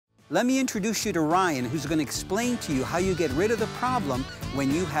Let me introduce you to Ryan, who's going to explain to you how you get rid of the problem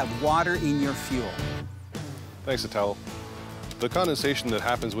when you have water in your fuel. Thanks, Italo. The condensation that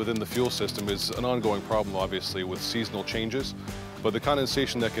happens within the fuel system is an ongoing problem, obviously, with seasonal changes. But the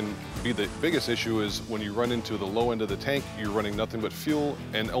condensation that can be the biggest issue is when you run into the low end of the tank, you're running nothing but fuel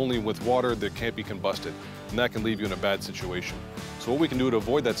and only with water that can't be combusted. And that can leave you in a bad situation. So what we can do to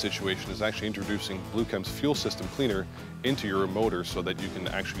avoid that situation is actually introducing BlueChem's fuel system cleaner into your motor so that you can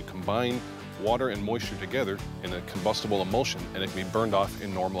actually combine water and moisture together in a combustible emulsion, and it can be burned off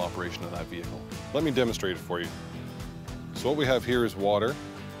in normal operation of that vehicle. Let me demonstrate it for you. So what we have here is water.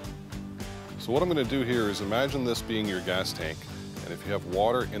 So what I'm going to do here is imagine this being your gas tank. And if you have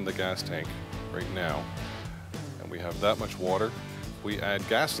water in the gas tank right now, and we have that much water, if we add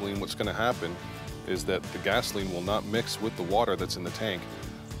gasoline, what's going to happen is that the gasoline will not mix with the water that's in the tank,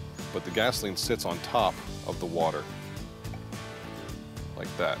 but the gasoline sits on top of the water,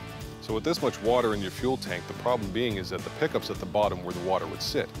 like that. So with this much water in your fuel tank, the problem being is that the pickup's at the bottom where the water would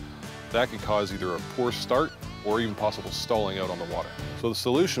sit. That could cause either a poor start or even possible stalling out on the water. So the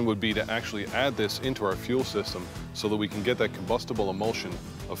solution would be to actually add this into our fuel system so that we can get that combustible emulsion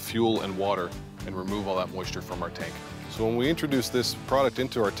of fuel and water and remove all that moisture from our tank. So when we introduce this product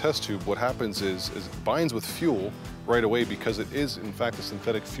into our test tube, what happens is it binds with fuel right away because it is in fact a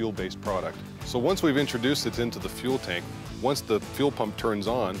synthetic fuel-based product. So once we've introduced it into the fuel tank, once the fuel pump turns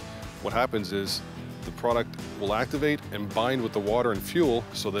on, what happens is the product will activate and bind with the water and fuel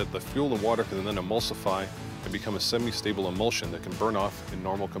so that the fuel and water can then emulsify and become a semi-stable emulsion that can burn off in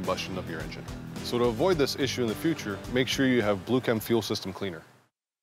normal combustion of your engine. So to avoid this issue in the future, make sure you have BlueChem Fuel System Cleaner.